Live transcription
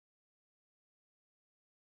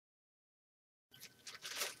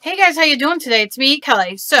Hey guys, how you doing today? It's me,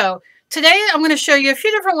 Kelly. So today I'm going to show you a few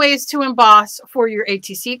different ways to emboss for your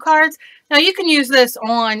ATC cards. Now you can use this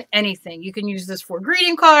on anything. You can use this for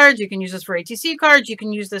greeting cards. You can use this for ATC cards. You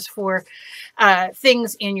can use this for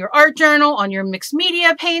things in your art journal, on your mixed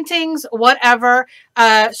media paintings, whatever. So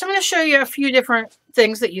I'm going to show you a few different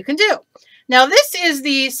things that you can do. Now this is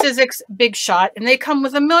the Sizzix Big Shot, and they come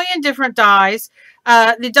with a million different dies.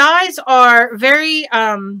 The dies are very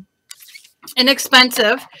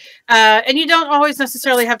inexpensive, and you don't always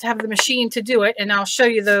necessarily have to have the machine to do it, and I'll show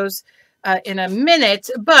you those in a minute.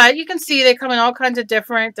 But you can see they come in all kinds of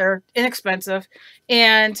different, they're inexpensive.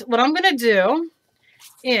 And what I'm going to do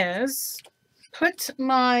is put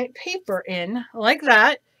my paper in like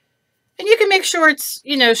that, and you can make sure it's,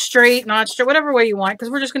 you know, straight, not straight, whatever way you want, because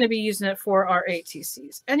we're just going to be using it for our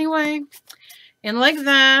ATCs anyway. And like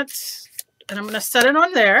that, and I'm going to set it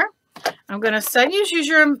on there. I'm going to set, use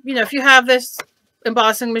your, you know, if you have this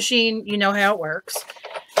embossing machine, you know how it works.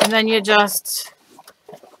 And then you just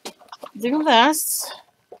do this.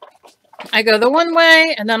 I go the one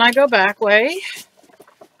way, and then I go back way.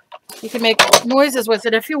 You can make noises with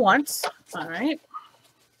it if you want. All right.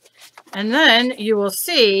 And then you will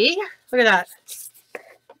see, look at that.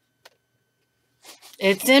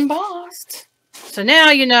 It's embossed. So now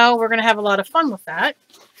you know we're going to have a lot of fun with that.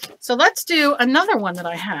 So let's do another one that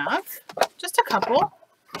I have, just a couple,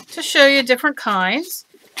 to show you different kinds.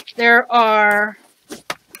 There are,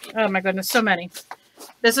 oh my goodness, so many.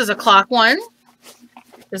 This is a clock one.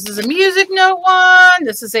 This is a music note one.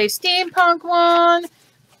 This is a steampunk one.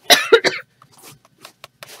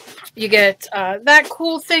 You get that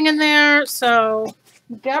cool thing in there. So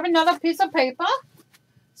grab another piece of paper.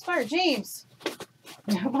 Sorry, James.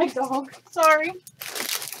 My dog. Sorry.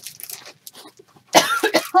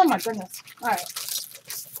 Oh my goodness. All right.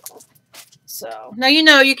 So now you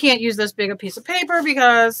know you can't use this big a piece of paper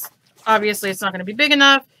because obviously it's not going to be big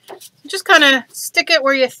enough. Just kind of stick it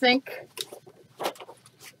where you think.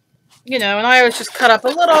 You know, and I always just cut up a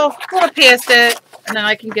little past it, and then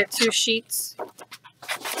I can get 2 sheets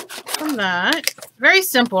from that. Very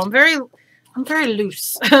simple. I'm very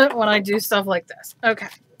loose when I do stuff like this. Okay.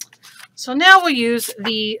 So now we'll use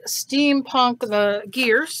the steampunk, the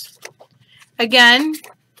gears. Again,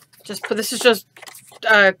 just put, this is just,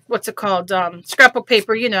 what's it called? Scrapbook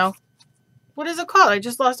paper, you know. What is it called? I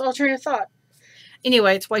just lost all train of thought.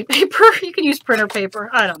 Anyway, it's white paper. You can use printer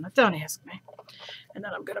paper. I don't know. Don't ask me. And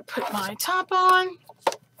then I'm going to put my top on.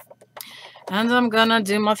 And I'm going to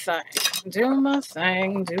do my thing. Do my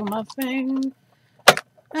thing. Do my thing.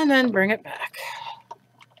 And then bring it back.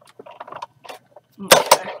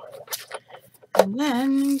 Okay. And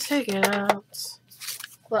then take it out.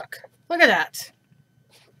 Look. Look at that.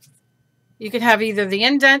 You can have either the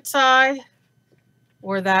indent side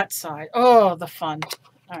or that side. Oh, the fun.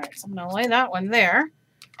 All right, so I'm going to lay that one there.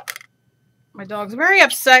 My dog's very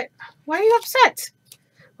upset. Why are you upset?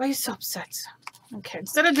 Why are you so upset? Okay,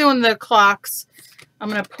 instead of doing the clocks, I'm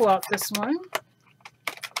going to pull out this one.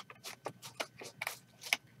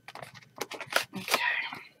 Okay.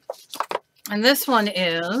 And this one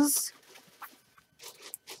is,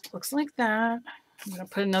 looks like that. I'm going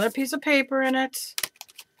to put another piece of paper in it.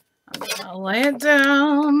 I'm going to lay it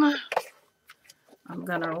down. I'm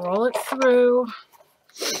going to roll it through.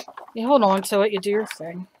 You hold on to it. You do your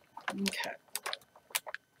thing. Okay.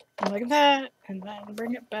 Like that. And then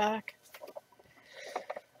bring it back.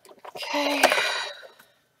 Okay.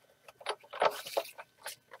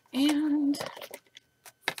 And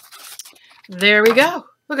there we go.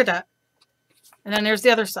 Look at that. And then there's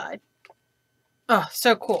the other side. Oh,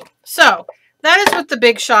 so cool. So that is with the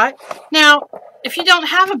Big Shot. Now, if you don't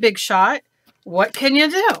have a Big Shot, what can you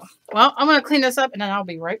do? Well, I'm going to clean this up and then I'll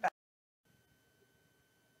be right back.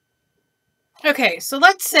 Okay, so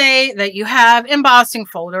let's say that you have embossing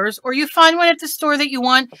folders, or you find one at the store that you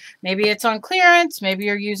want. Maybe it's on clearance. Maybe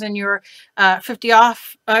you're using your 50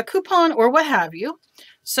 off coupon or what have you.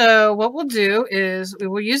 So what we'll do is we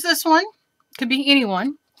will use this one. Could be any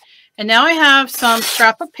one. And now I have some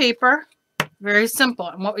scrapbook paper. Very simple.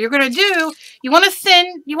 And what you're going to do, you want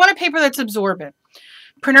a paper that's absorbent.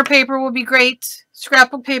 Printer paper would be great.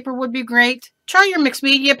 Scrapbook paper would be great. Try your mixed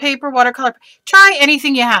media paper, watercolor. Try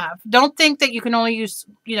anything you have. Don't think that you can only use,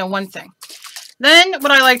 you know, one thing. Then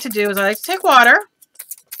what I like to do is I like to take water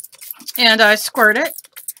and I squirt it.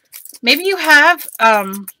 Maybe you have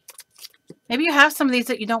some of these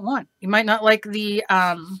that you don't want. You might not like the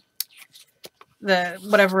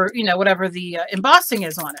whatever, you know, whatever the embossing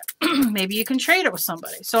is on it. Maybe you can trade it with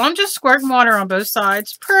somebody. So I'm just squirting water on both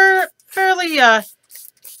sides, fairly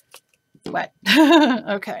wet.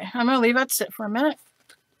 Okay, I'm going to leave that sit for a minute.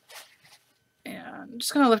 And I'm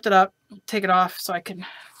just going to lift it up, take it off so I can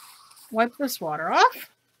wipe this water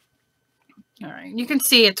off. All right, you can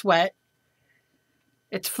see it's wet.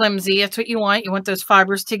 It's flimsy. That's what you want. You want those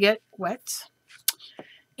fibers to get wet.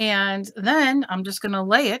 And then I'm just going to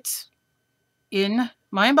lay it in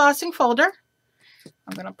my embossing folder.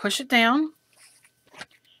 I'm going to push it down.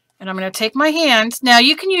 And I'm going to take my hand. Now,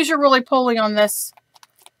 you can use your roly-poly on this,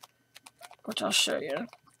 which I'll show you.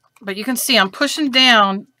 But you can see I'm pushing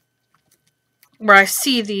down where I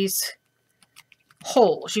see these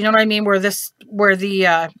holes. You know what I mean? Where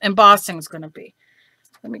the embossing is going to be.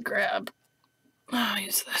 Let me grab. I'll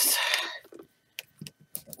use this.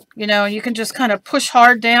 You know, you can just kind of push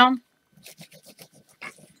hard down.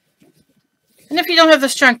 And if you don't have the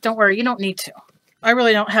strength, don't worry. You don't need to. I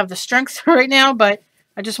really don't have the strength right now, but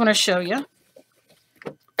I just want to show you.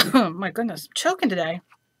 My goodness, I'm choking today.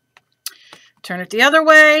 Turn it the other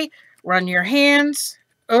way. Run your hands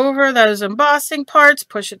over those embossing parts.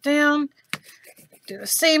 Push it down. Do the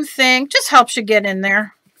same thing. Just helps you get in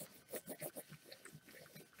there.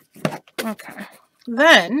 Okay.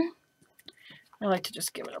 Then, I like to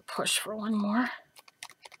just give it a push for one more.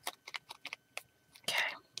 Okay.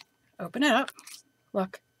 Open it up.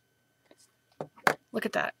 Look. Look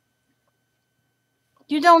at that.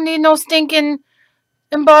 You don't need no stinking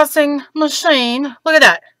embossing machine. Look at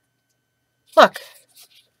that. Look.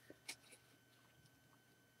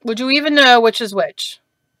 Would you even know which is which?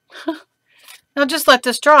 Now just let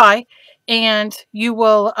this dry and you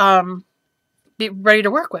will be ready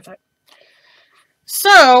to work with it.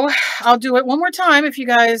 So I'll do it one more time if you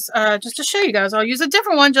guys, just to show you guys. I'll use a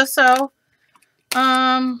different one just so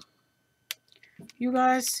you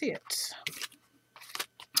guys see it.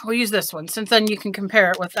 We'll use this one since then you can compare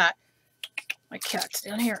it with that. My cat's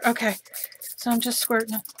down here. Okay, so I'm just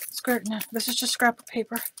squirting it. This is just scrap of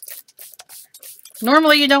paper.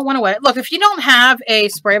 Normally you don't want to wet. Look, if you don't have a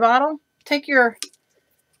spray bottle, take your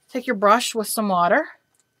brush with some water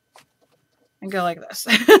and go like this.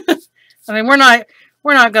 I mean, we're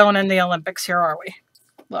not going in the Olympics here, are we?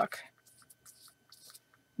 Look.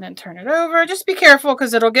 And then turn it over. Just be careful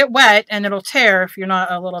because it'll get wet and it'll tear if you're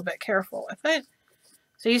not a little bit careful with it.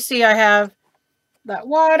 So you see I have that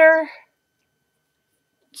water.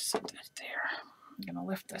 Just set that there. I'm going to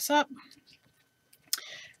lift this up.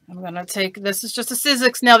 I'm going to take, this is just a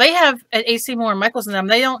Sizzix. Now they have at AC Moore and Michaels in them.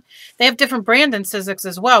 They have different brand in Sizzix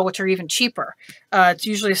as well, which are even cheaper. It's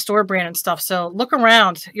usually a store brand and stuff. So look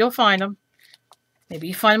around. You'll find them. Maybe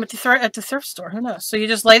you find them at the thrift store. Who knows? So you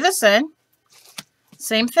just lay this in.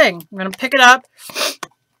 Same thing. I'm going to pick it up.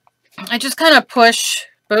 I just kind of push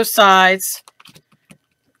both sides.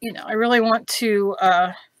 You know, I really want to,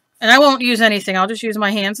 and I won't use anything. I'll just use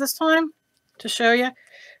my hands this time to show you.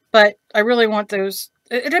 But I really want those,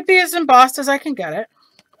 it'd be as embossed as I can get it.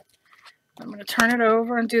 I'm going to turn it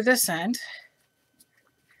over and do this end.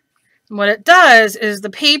 And what it does is the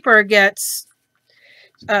paper gets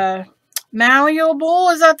malleable.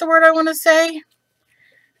 Is that the word I want to say?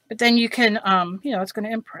 But then you can, you know, it's going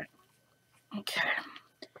to imprint. Okay.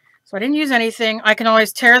 So I didn't use anything. I can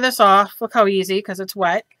always tear this off. Look how easy because it's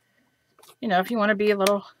wet. You know, if you want to be a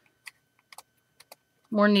little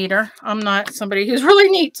more neater. I'm not somebody who's really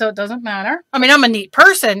neat, so it doesn't matter. I mean, I'm a neat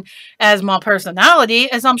person as my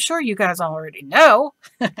personality, as I'm sure you guys already know.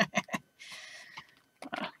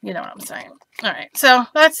 You know what I'm saying. All right, so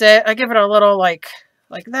that's it. I give it a little like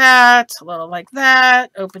that, a little like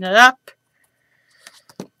that. Open it up.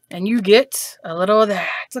 And you get a little of that.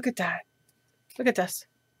 Look at that. Look at this.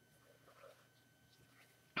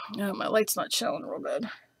 Oh, my light's not showing real good.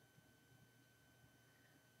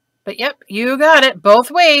 But yep, you got it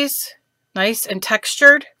both ways. Nice and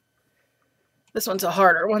textured. This one's a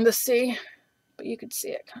harder one to see, but you can see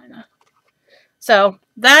it kind of. So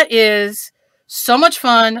that is so much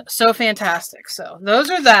fun, so fantastic. So those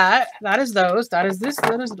are that. That is those. That is this.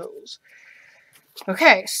 That is those.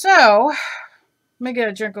 Okay, so let me get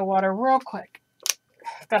a drink of water real quick.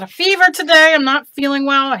 I've got a fever today. I'm not feeling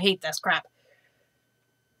well. I hate this crap.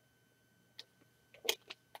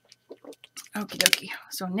 Okie dokie.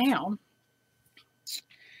 So now,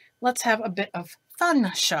 let's have a bit of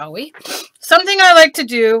fun, shall we? Something I like to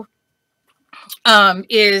do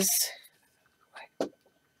is... All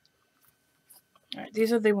right,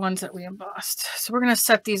 these are the ones that we embossed. So we're going to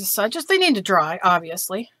set these aside. Just they need to dry,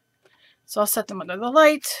 obviously. So I'll set them under the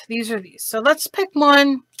light. These are these. So let's pick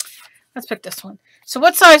one. Let's pick this one. So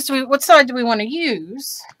what side do we want to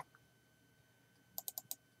use?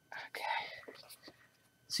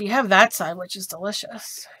 So you have that side, which is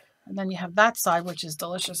delicious. And then you have that side, which is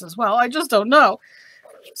delicious as well. I just don't know.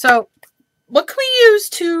 So what can we use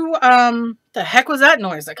to, the heck was that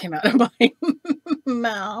noise that came out of my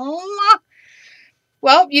mouth?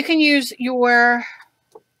 Well, you can use your,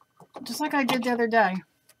 just like I did the other day,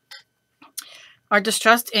 our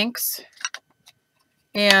distressed inks.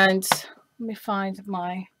 And let me find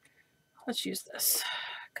my, let's use this.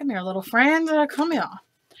 Come here, little friend. Come here.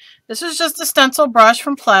 This is just a stencil brush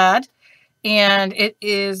from Plaid. And it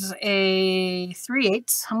is a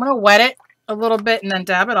 3/8. I'm going to wet it a little bit and then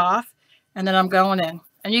dab it off. And then I'm going in.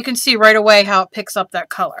 And you can see right away how it picks up that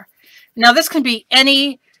color. Now, this can be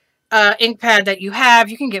any ink pad that you have.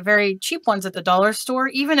 You can get very cheap ones at the dollar store,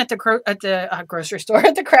 even at the grocery store,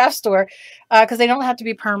 at the craft store, because they don't have to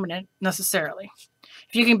be permanent necessarily.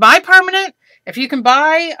 If you can buy permanent, if you can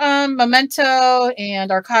buy Memento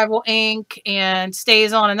and archival ink and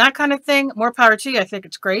stays on and that kind of thing, more power to you. I think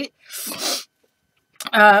it's great.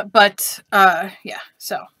 Yeah,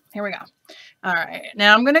 so here we go. All right,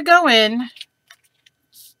 now I'm going to go in.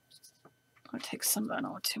 I'll take some, I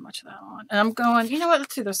don't want too much of that on. And I'm going, you know what,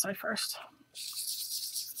 let's do this side first.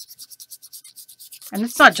 And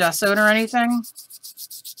it's not gessoed or anything.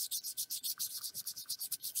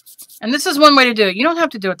 And this is one way to do it. You don't have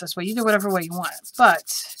to do it this way. You do whatever way you want.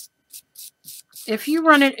 But if you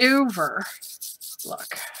run it over,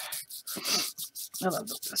 look. I love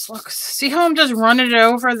this looks. See how I'm just running it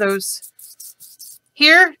over those?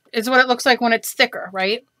 Here is what it looks like when it's thicker,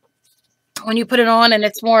 right? When you put it on and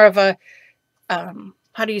it's more of a,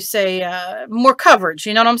 how do you say, more coverage,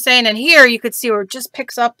 you know what I'm saying? And here you could see where it just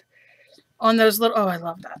picks up on those little, oh, I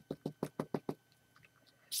love that.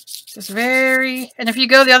 Just very, and if you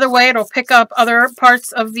go the other way, it'll pick up other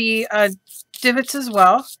parts of the divots as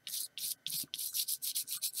well.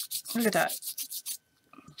 Look at that.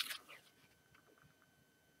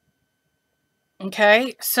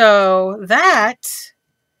 Okay, so that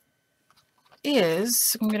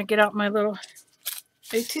is, I'm going to get out my little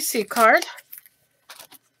ATC card.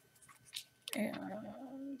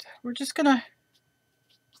 And we're just going to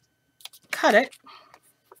cut it.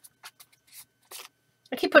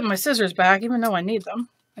 I keep putting my scissors back, even though I need them.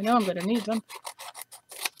 I know I'm going to need them.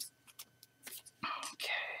 Okay.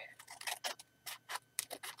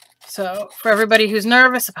 So, for everybody who's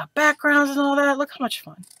nervous about backgrounds and all that, look how much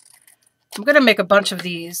fun. I'm going to make a bunch of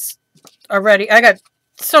these already. I got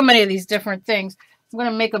so many of these different things. I'm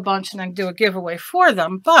going to make a bunch and then do a giveaway for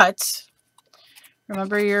them. But,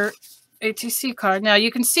 remember your ATC card. Now,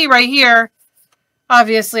 you can see right here,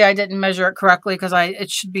 obviously, I didn't measure it correctly because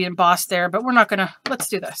it should be embossed there, but we're not going to, let's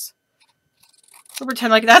do this. We'll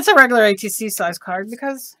pretend like that's a regular ATC size card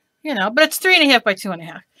because, you know, but it's 3.5 by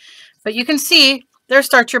 2.5. But you can see, there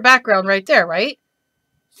starts your background right there, right?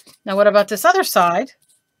 Now, what about this other side?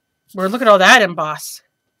 Where look at all that emboss.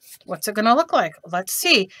 What's it going to look like? Let's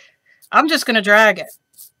see. I'm just going to drag it.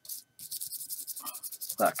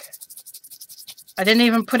 Look. I didn't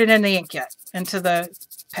even put it in the ink yet, into the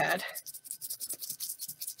pad.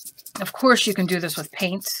 Of course, you can do this with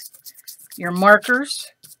paints, your markers.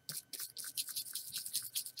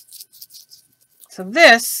 So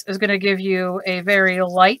this is going to give you a very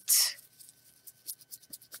light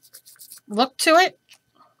look to it.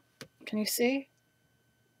 Can you see?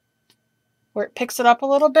 Where it picks it up a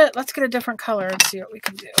little bit. Let's get a different color and see what we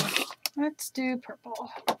can do. Let's do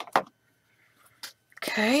purple.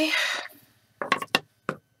 Okay.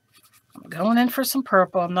 I'm going in for some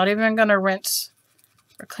purple. I'm not even going to rinse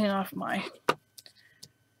or clean off my...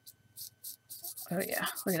 Oh, yeah.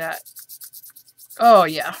 Look at that. Oh,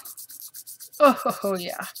 yeah. Oh,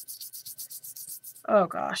 yeah. Oh,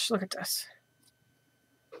 gosh. Look at this.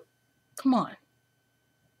 Come on.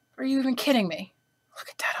 Are you even kidding me? Look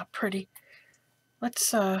at that. How pretty.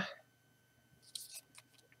 Let's do it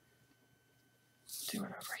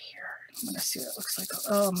over here. I'm going to see what it looks like.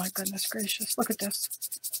 Oh, my goodness gracious. Look at this.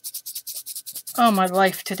 Oh, my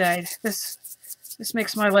life today. This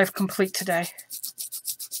makes my life complete today.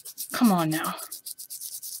 Come on now.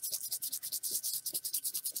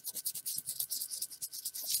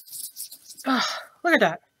 Oh, look at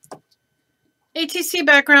that. ATC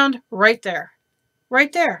background right there.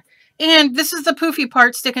 Right there. And this is the poofy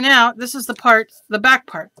part sticking out. This is the part, the back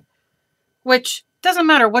part, which doesn't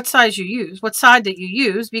matter what size you use, what side that you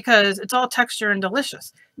use, because it's all texture and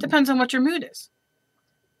delicious. Depends on what your mood is.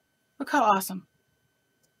 Look how awesome.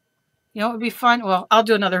 You know, it would be fun. Well, I'll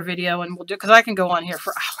do another video and we'll do, because I can go on here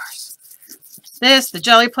for hours. This, the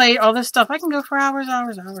jelly plate, all this stuff. I can go for hours.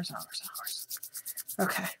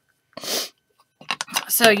 Okay.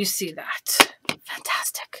 So you see that.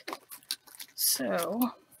 Fantastic. So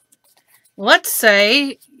let's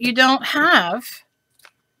say you don't have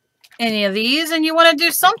any of these and you want to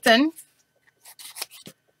do something.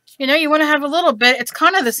 You know, you want to have a little bit. It's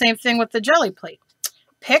kind of the same thing with the jelly plate.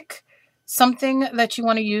 Pick something that you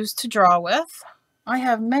want to use to draw with. I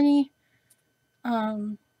have many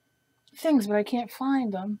things, but I can't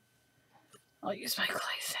find them. I'll use my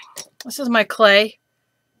clay thing. This is my clay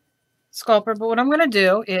sculptor, but what I'm going to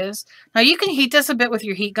do is, now you can heat this a bit with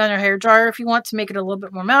your heat gun or hair dryer if you want to make it a little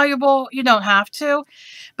bit more malleable. You don't have to.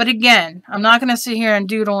 But again, I'm not going to sit here and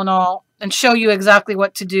doodle and all and show you exactly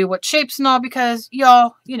what to do, what shapes and all, because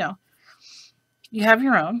y'all, you know, you have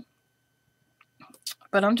your own.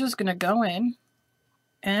 But I'm just going to go in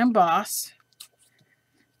and emboss.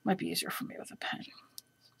 Might be easier for me with a pen.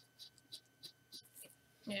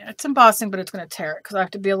 Yeah, it's embossing, but it's going to tear it because I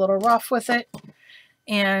have to be a little rough with it.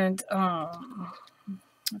 And I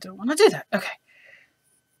don't want to do that. Okay.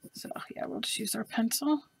 So, yeah, we'll just use our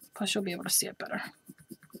pencil. Plus, you'll be able to see it better.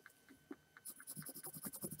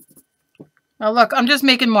 Now, look, I'm just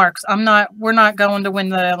making marks. We're not going to win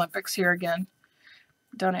the Olympics here again.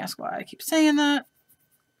 Don't ask why I keep saying that.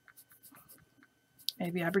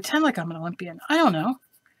 Maybe I pretend like I'm an Olympian. I don't know.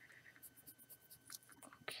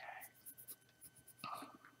 Okay.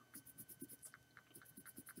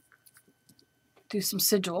 Do some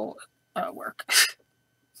sigil work.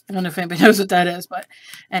 I don't know if anybody knows what that is, but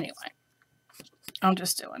anyway. I'm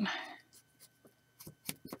just doing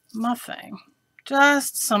my thing.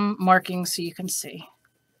 Just some markings so you can see.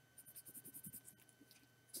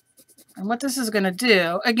 And what this is going to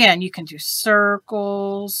do, again, you can do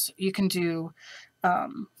circles. You can do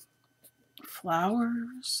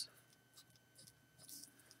flowers.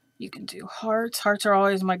 You can do hearts. Hearts are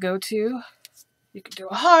always my go-to. You can do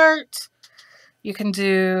a heart. You can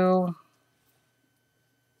do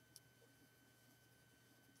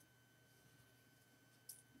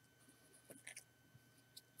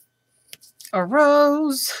a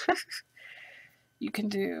rose. You can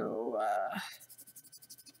do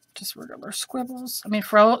just regular scribbles. I mean,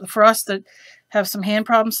 for us that have some hand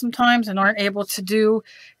problems sometimes and aren't able to do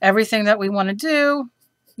everything that we want to do,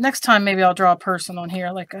 next time maybe I'll draw a person on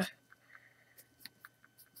here, like a...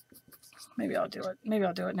 Maybe I'll do it. Maybe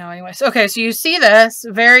I'll do it now anyways. Okay, so you see this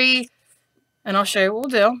and I'll show you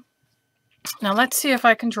what we'll do. Now let's see if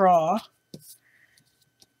I can draw.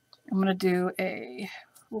 I'm going to do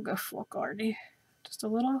we'll go full Gardy. Just a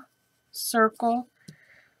little circle.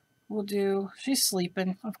 We'll do, she's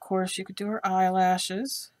sleeping, of course. You could do her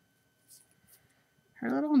eyelashes, her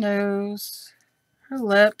little nose, her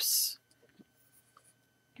lips.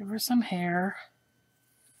 Give her some hair.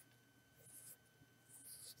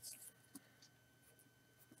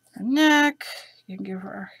 Her neck. You can give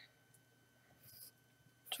her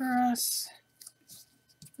dress.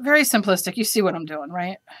 Very simplistic. You see what I'm doing,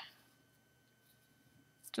 right?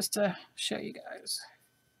 Just to show you guys.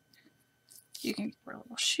 You can give her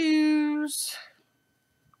little shoes.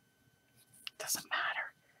 Doesn't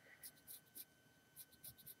matter.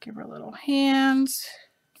 Give her little hands.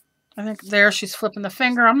 I think there she's flipping the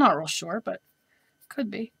finger. I'm not real sure, but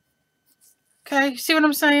could be. Okay, see what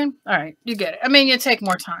I'm saying? All right, you get it. I mean, you take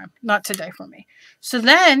more time. Not today for me. So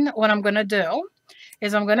then what I'm going to do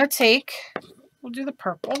is I'm going to take, we'll do the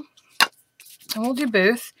purple, and we'll do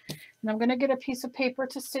both. And I'm going to get a piece of paper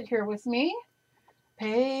to sit here with me.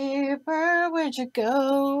 Paper, where'd you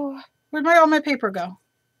go? Where'd all my paper go?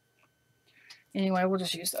 Anyway, we'll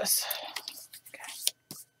just use this. Okay.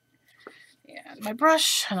 And my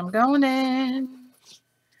brush, and I'm going in.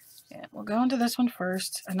 And we'll go into this one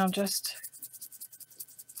first, and I'm just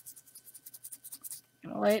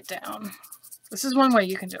going to lay it down. This is one way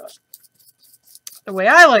you can do it. The way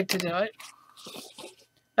I like to do it,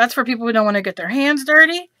 that's for people who don't want to get their hands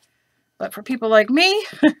dirty. But for people like me,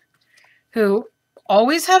 who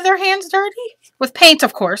always have their hands dirty, with paint,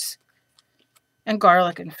 of course, and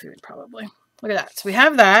garlic and food, probably. Look at that. So we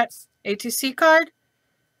have that ATC card,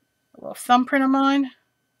 a little thumbprint of mine.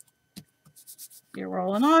 You're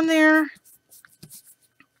rolling on there.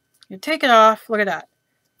 You take it off. Look at that.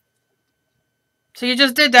 So you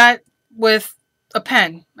just did that with a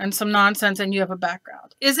pen and some nonsense, and you have a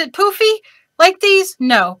background. Is it poofy like these?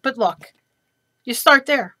 No, but look, you start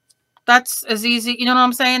there. That's as easy. You know what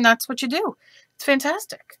I'm saying? That's what you do. It's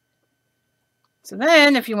fantastic. So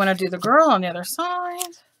then if you want to do the girl on the other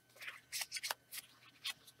side,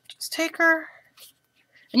 just take her.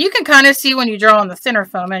 And you can kind of see when you draw on the thinner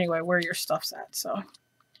foam anyway where your stuff's at. So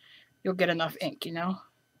you'll get enough ink, you know.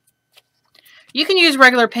 You can use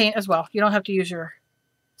regular paint as well. You don't have to use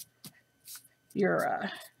your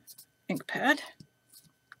ink pad.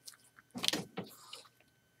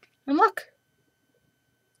 And look.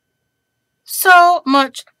 So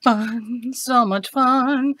much fun. So much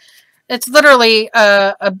fun. It's literally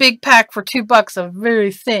a big pack for $2 of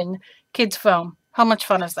very thin kids foam. How much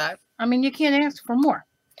fun is that? I mean, you can't ask for more.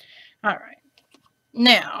 All right.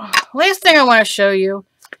 Now, last thing I want to show you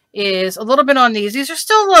is a little bit on these. These are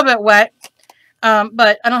still a little bit wet,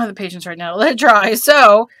 but I don't have the patience right now to let it dry.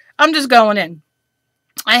 So I'm just going in.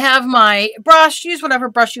 I have my brush. Use whatever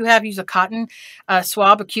brush you have. Use a cotton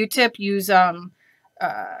swab, a Q-tip. Use a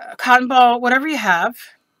cotton ball, whatever you have.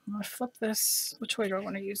 I'm going to flip this. Which way do I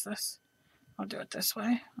want to use this? I'll do it this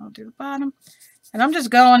way. I'll do the bottom. And I'm just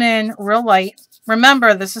going in real light.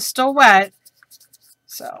 Remember, this is still wet.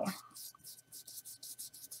 So...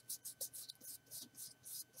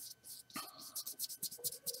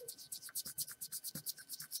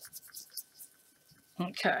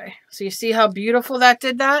 okay, so you see how beautiful that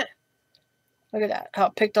did that? Look at that, how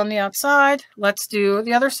it picked on the outside. Let's do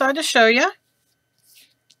the other side to show you.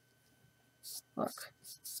 Look,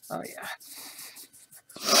 oh yeah.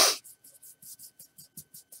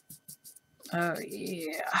 Oh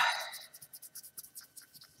yeah.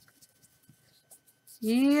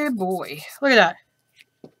 Yeah, boy. Look at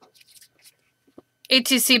that.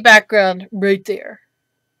 ATC background right there.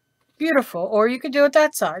 Beautiful. Or you could do it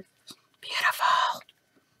that side. Beautiful.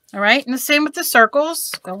 All right, and the same with the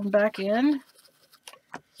circles. Going back in.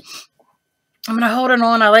 I'm going to hold it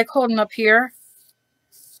on. I like holding up here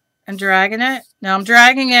and dragging it. Now I'm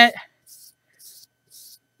dragging it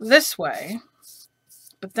this way.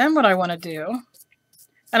 But then what I want to do,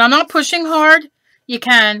 and I'm not pushing hard. You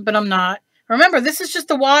can, but I'm not. Remember, this is just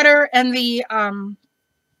the water and the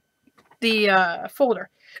folder.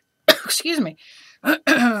 Excuse me.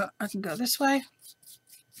 I can go this way.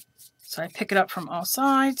 So I pick it up from all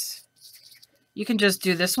sides. You can just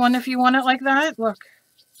do this one if you want it like that. Look.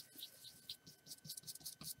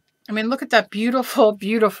 I mean, look at that beautiful,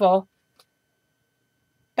 beautiful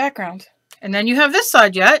background. And then you have this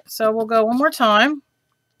side yet. So we'll go one more time.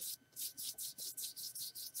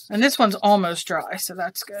 And this one's almost dry, so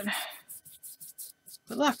that's good.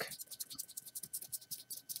 But look.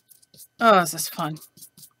 Oh, is this fun?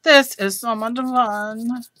 This is so much fun.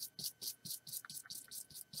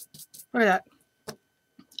 Look at that.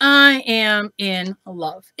 I am in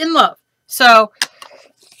love. In love. So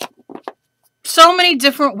many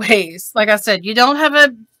different ways. Like I said, you don't have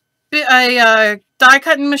a die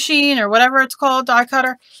cutting machine or whatever it's called, die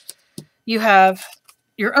cutter. You have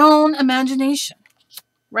your own imagination.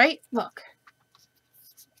 Right? Look.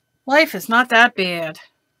 Life is not that bad.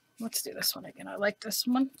 Let's do this one again. I like this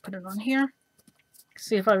one. Put it on here.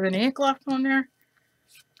 See if I have any ink left on there.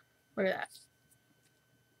 Look at that.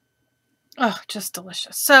 Oh, just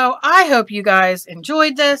delicious. So I hope you guys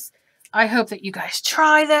enjoyed this. I hope that you guys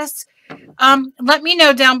try this. Let me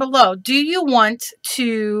know down below. Do you want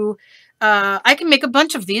to... I can make a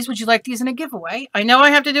bunch of these. Would you like these in a giveaway? I know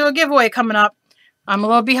I have to do a giveaway coming up. I'm a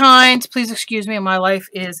little behind. Please excuse me. My life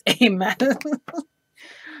is a mess.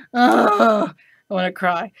 Oh, I want to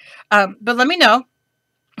cry. But let me know.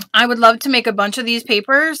 I would love to make a bunch of these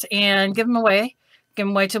papers and give them away. Give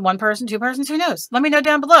them away to one person, two persons, who knows? Let me know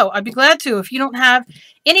down below. I'd be glad to. If you don't have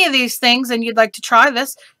any of these things and you'd like to try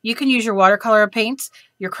this, you can use your watercolor paints,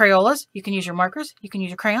 your Crayolas, you can use your markers, you can use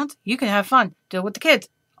your crayons, you can have fun. Do it with the kids.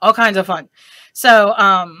 All kinds of fun. So,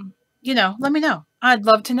 you know, let me know. I'd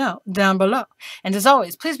love to know down below. And as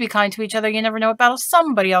always, please be kind to each other. You never know what battle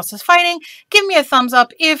somebody else is fighting. Give me a thumbs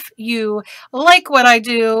up if you like what I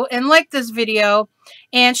do and like this video.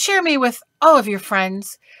 And share me with all of your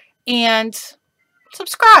friends. And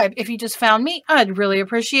subscribe if you just found me. I'd really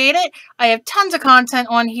appreciate it. I have tons of content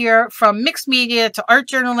on here, from mixed media to art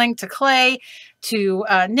journaling to clay to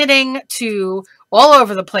knitting to all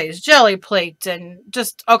over the place, jelly plate and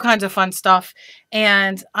just all kinds of fun stuff.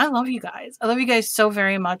 And I love you guys. I love you guys so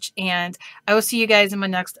very much. And I will see you guys in my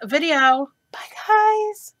next video. Bye,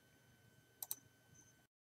 guys.